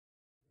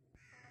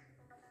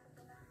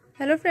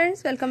Hello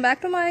friends, welcome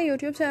back to my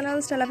YouTube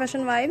channel Stella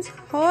Fashion Vibes.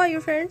 How are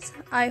you friends?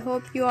 I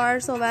hope you are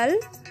so well.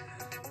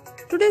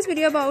 Today's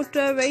video about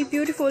very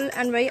beautiful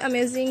and very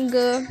amazing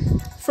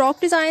frock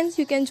designs.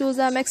 You can choose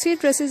Maxi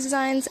dresses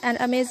designs and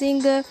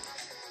amazing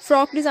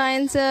frock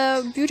designs,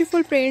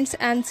 beautiful prints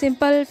and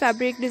simple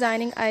fabric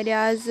designing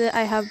ideas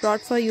I have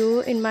brought for you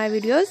in my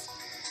videos.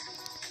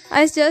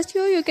 I suggest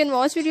you can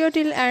watch video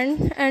till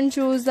end and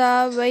choose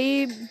the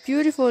very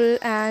beautiful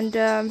and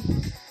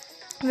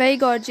very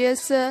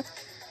gorgeous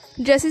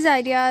dresses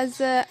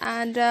ideas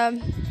and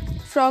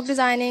frock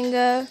designing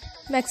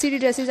maxi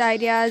dresses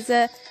ideas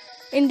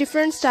in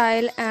different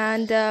style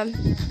and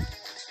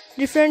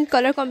different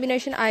color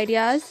combination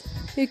ideas.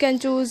 You can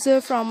choose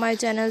from my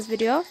channel's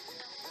video.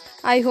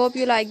 I hope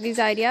you like these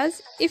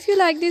ideas. If you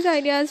like these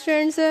ideas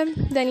friends,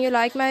 then you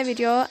like my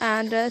video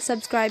and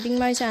subscribing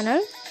my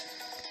channel.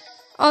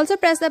 Also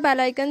press the bell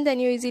icon, then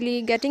you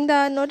easily getting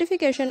the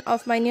notification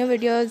of my new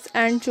videos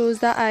and choose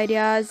the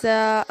ideas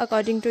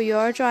according to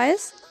your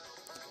choice.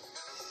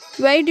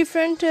 Very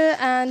different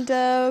and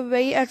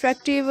very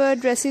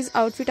attractive dresses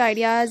outfit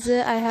ideas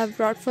I have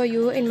brought for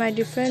you in my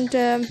different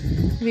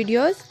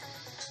videos.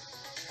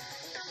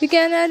 You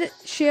can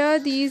share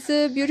these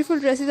beautiful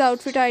dresses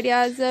outfit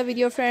ideas with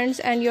your friends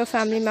and your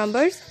family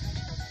members.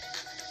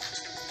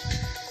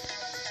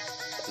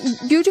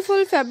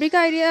 Beautiful fabric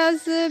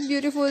ideas,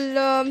 beautiful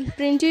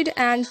printed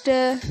and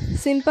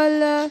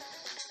simple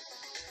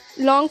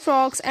long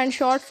frocks and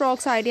short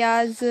frocks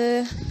ideas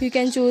you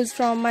can choose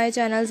from my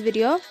channel's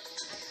video.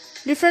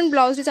 Different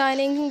blouse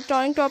designing,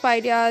 tank top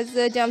ideas,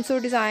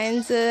 jumpsuit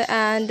designs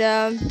and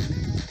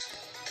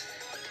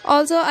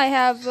also I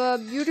have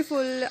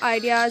beautiful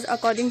ideas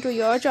according to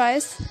your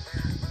choice.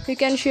 You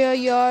can share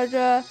your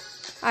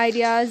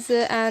ideas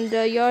and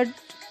your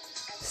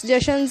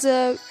suggestions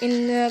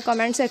in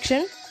comment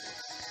section.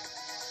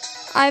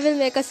 I will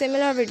make a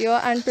similar video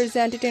and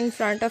present it in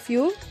front of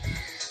you.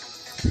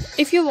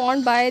 If you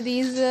want buy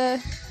these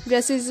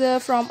dresses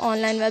from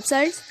online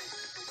websites,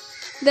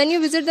 then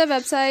you visit the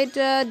website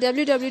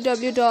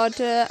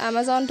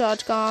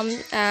www.amazon.com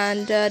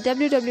and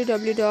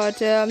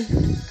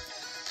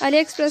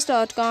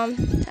www.aliexpress.com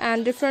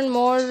and different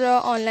more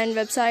online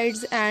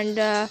websites and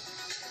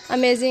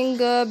amazing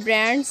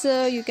brands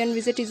you can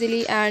visit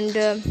easily and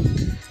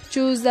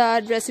choose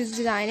the dresses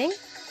designing.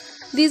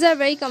 These are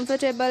very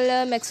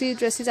comfortable maxi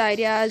dresses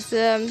ideas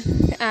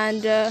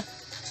and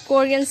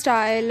Korean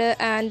style,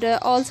 and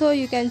also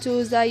you can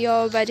choose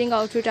your wedding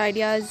outfit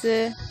ideas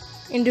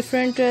in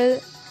different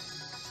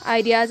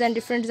ideas and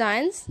different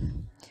designs.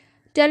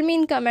 Tell me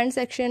in comment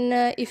section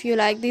if you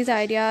like these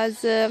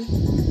ideas.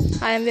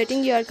 I am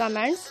waiting your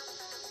comments.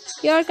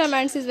 Your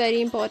comments is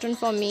very important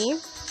for me.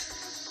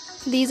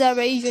 These are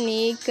very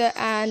unique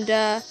and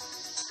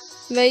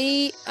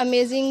very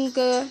amazing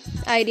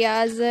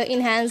ideas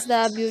enhance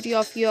the beauty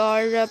of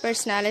your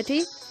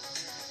personality.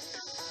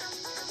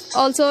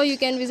 Also you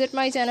can visit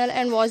my channel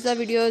and watch the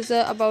videos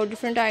about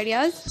different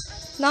ideas.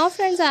 Now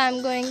friends,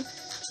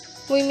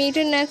 we meet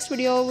in next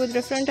video with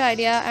different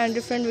idea and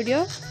different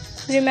video.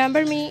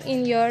 Remember me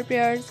in your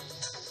prayers.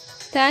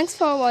 Thanks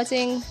for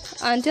watching.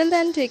 Until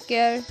then, take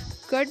care.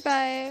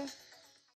 Goodbye.